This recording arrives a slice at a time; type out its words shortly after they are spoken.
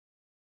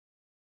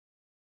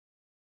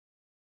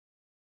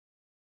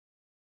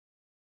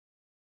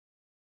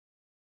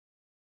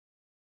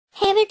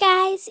Hey there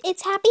guys,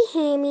 it's Happy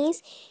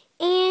Hammies,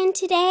 and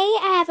today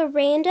I have a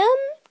random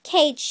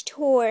cage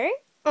tour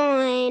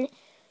on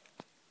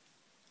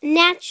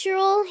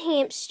natural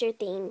hamster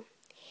theme.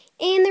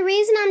 And the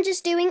reason I'm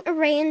just doing a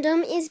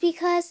random is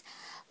because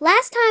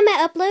last time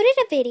I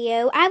uploaded a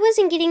video, I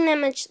wasn't getting that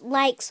much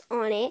likes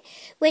on it,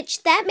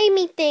 which that made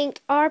me think,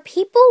 are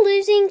people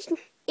losing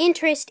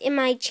interest in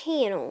my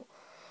channel?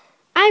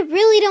 I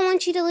really don't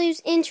want you to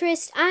lose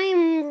interest. I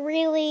am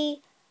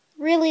really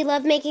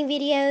love making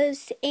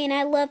videos, and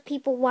I love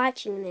people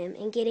watching them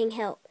and getting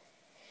help.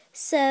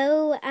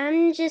 So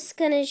I'm just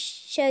going to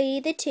show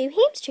you the two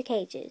hamster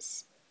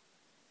cages.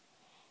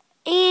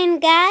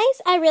 And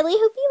guys, I really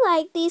hope you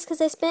like these because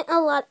I spent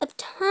a lot of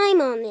time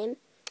on them.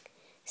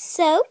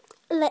 So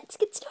let's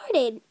get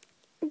started.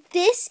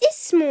 This is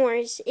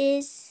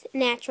S'mores'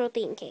 natural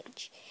theme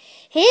cage.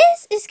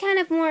 His is kind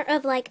of more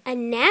of like a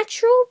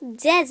natural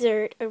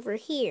desert over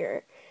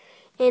here,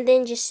 and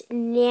then just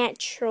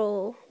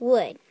natural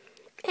wood.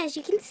 As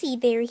you can see,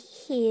 there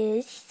he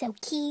is. So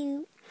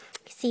cute.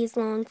 You see his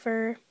long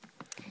fur.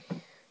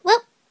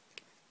 Well,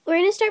 we're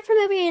going to start from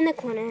over here in the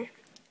corner.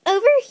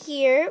 Over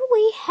here,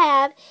 we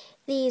have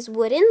these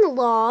wooden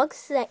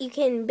logs that you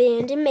can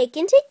bend and make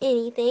into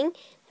anything.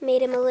 I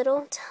made him a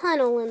little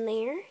tunnel in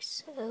there.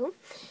 So,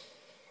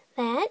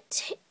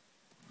 that.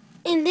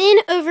 And then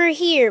over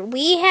here,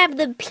 we have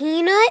the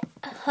peanut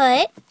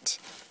hut.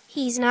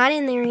 He's not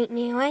in there right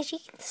now, as you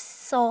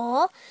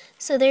saw.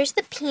 So, there's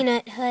the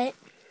peanut hut.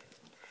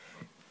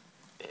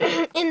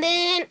 And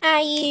then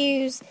I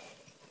use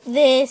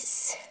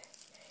this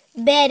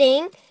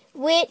bedding,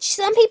 which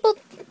some people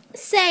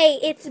say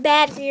it's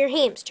bad for your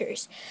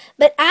hamsters.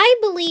 But I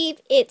believe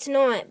it's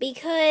not,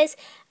 because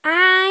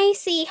I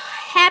see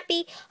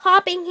Happy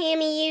Hopping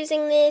Hammy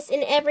using this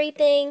and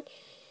everything.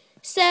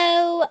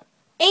 So,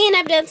 and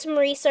I've done some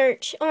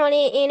research on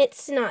it, and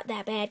it's not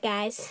that bad,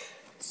 guys.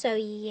 So,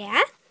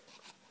 yeah.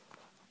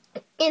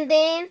 And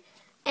then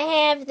I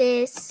have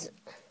this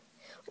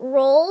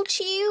roll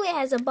chew. It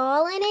has a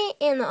ball in it,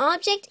 and the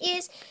object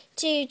is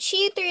to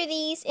chew through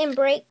these and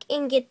break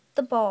and get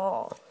the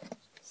ball.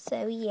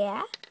 So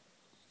yeah.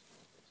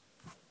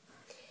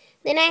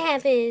 Then I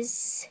have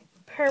his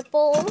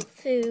purple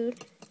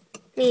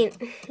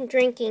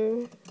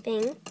drinking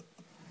thing.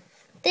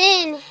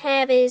 Then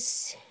have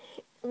his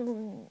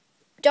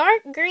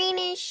dark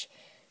greenish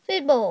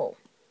food bowl.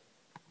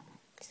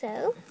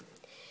 So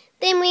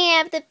then we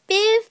have the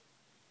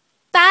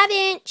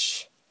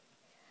 5-inch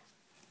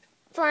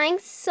flying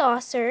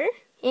saucer,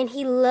 and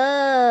he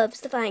loves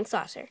the flying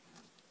saucer.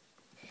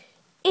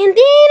 And then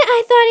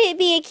I thought it'd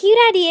be a cute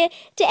idea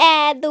to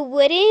add the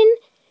wooden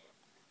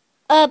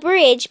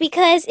bridge,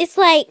 because it's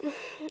like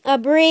a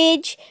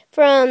bridge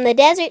from the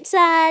desert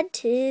side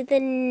to the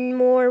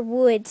more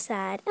wood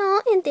side.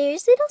 Oh, and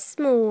there's little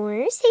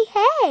S'mores. Say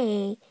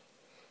hey.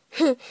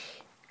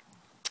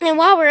 And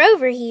while we're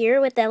over here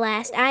with the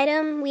last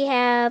item, we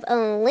have a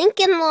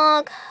Lincoln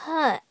log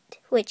hut,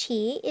 which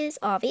he is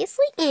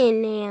obviously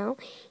in now.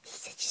 He's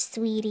such a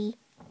sweetie.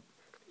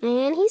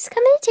 And he's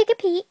coming to take a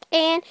peek,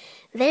 and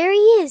there he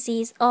is.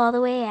 He's all the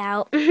way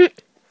out.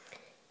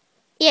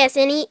 Yes,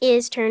 and he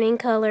is turning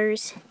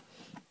colors.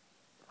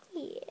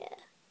 Yeah.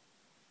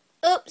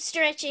 Oh,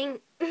 stretching.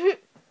 Now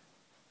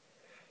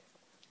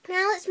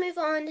let's move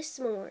on to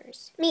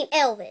S'mores.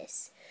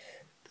 Elvis.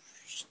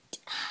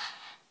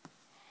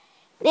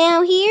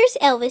 Now here's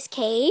Elvis'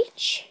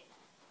 cage.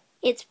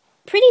 It's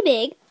pretty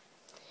big.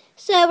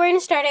 So we're going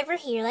to start over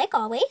here like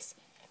always.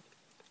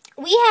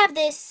 We have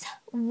this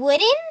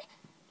wooden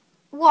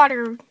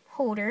water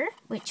holder,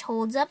 which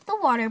holds up the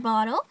water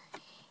bottle,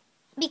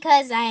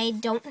 because I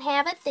don't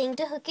have a thing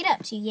to hook it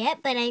up to yet,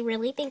 but I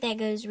really think that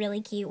goes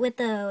really cute with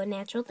the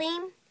natural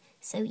theme.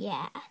 So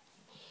yeah.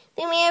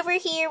 Then over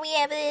here we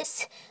have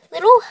this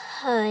little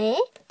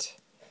hut.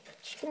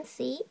 As you can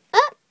see.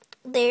 Oh,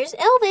 there's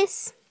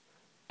Elvis.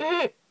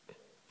 Hey,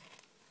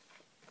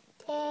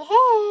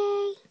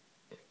 hey.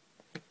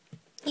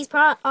 He's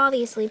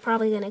obviously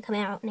probably going to come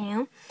out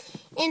now.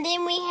 And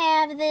then we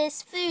have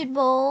this food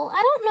bowl.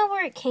 I don't know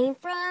where it came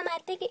from. I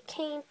think it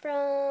came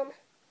from...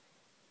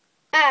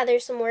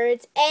 there's some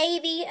words.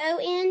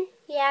 A-V-O-N.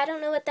 Yeah, I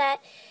don't know what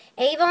that...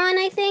 Avon,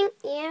 I think.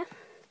 Yeah.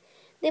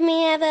 Then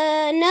we have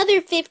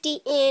another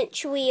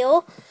 50-inch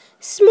wheel.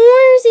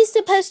 S'mores is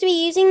supposed to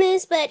be using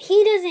this, but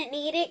he doesn't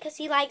need it because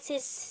he likes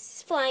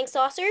his flying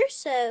saucer.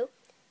 So,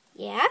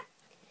 yeah.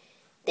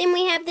 Then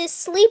we have this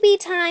Sleepy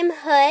Time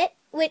hut,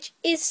 which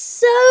is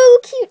so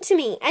cute to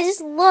me. I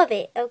just love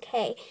it.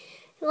 Okay.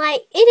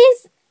 Like, it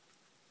is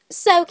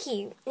so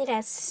cute. It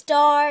has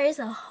stars,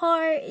 a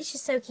heart. It's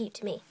just so cute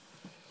to me.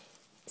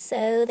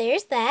 So,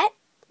 there's that.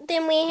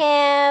 Then we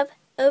have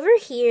over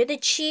here the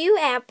chew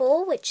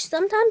apple, which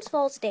sometimes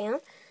falls down.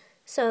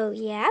 So,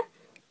 yeah.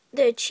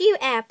 The chew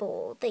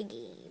apple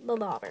thingy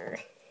bobber.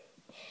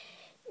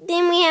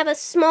 Then we have a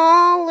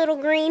small little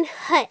green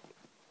hut.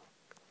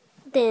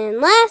 Then,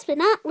 last but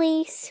not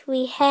least,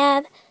 we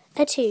have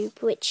a tube,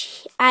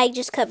 which I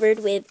just covered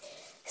with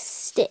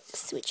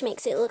sticks, which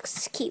makes it look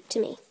cute to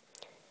me.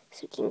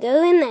 So we can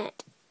go in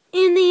that.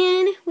 And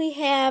then we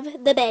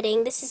have the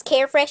bedding. This is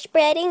Carefresh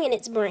bedding, and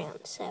it's brown.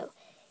 So,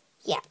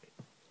 yeah.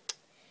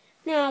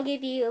 Now I'll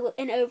give you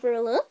an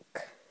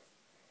overlook.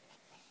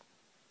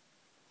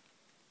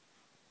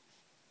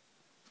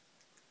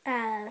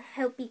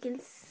 Hope you can...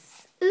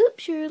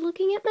 Oops, you're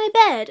looking at my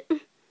bed.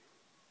 There's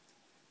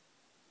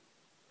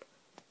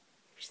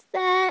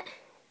that.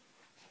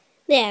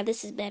 Yeah,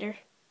 this is better.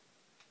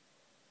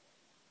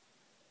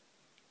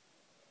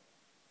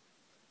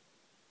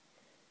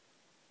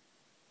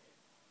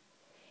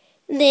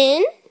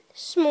 Then,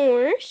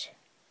 s'mores.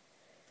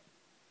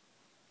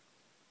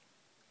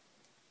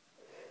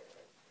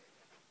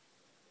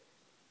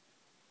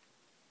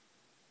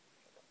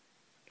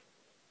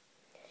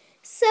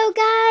 So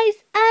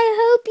guys, I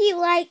hope you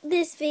liked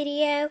this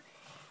video.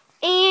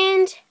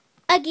 And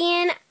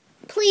again,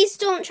 please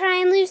don't try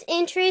and lose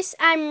interest.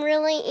 I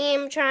really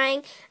am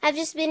trying. I've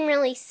just been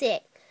really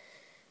sick.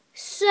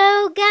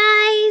 So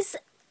guys,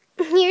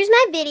 here's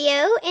my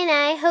video, and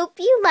I hope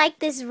you like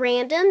this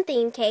random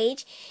theme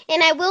cage.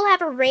 And I will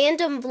have a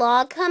random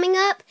vlog coming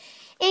up.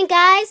 And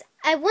guys,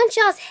 I want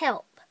y'all's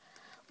help.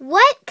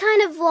 What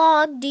kind of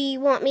vlog do you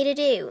want me to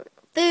do?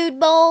 Food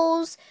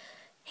bowls,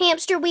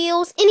 hamster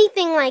wheels,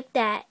 anything like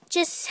that.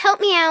 Just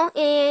help me out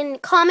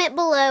and comment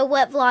below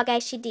what vlog I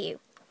should do.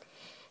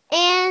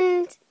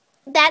 And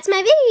that's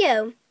my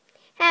video.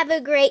 Have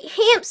a great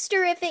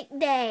hamsterific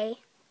day.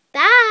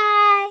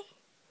 Bye!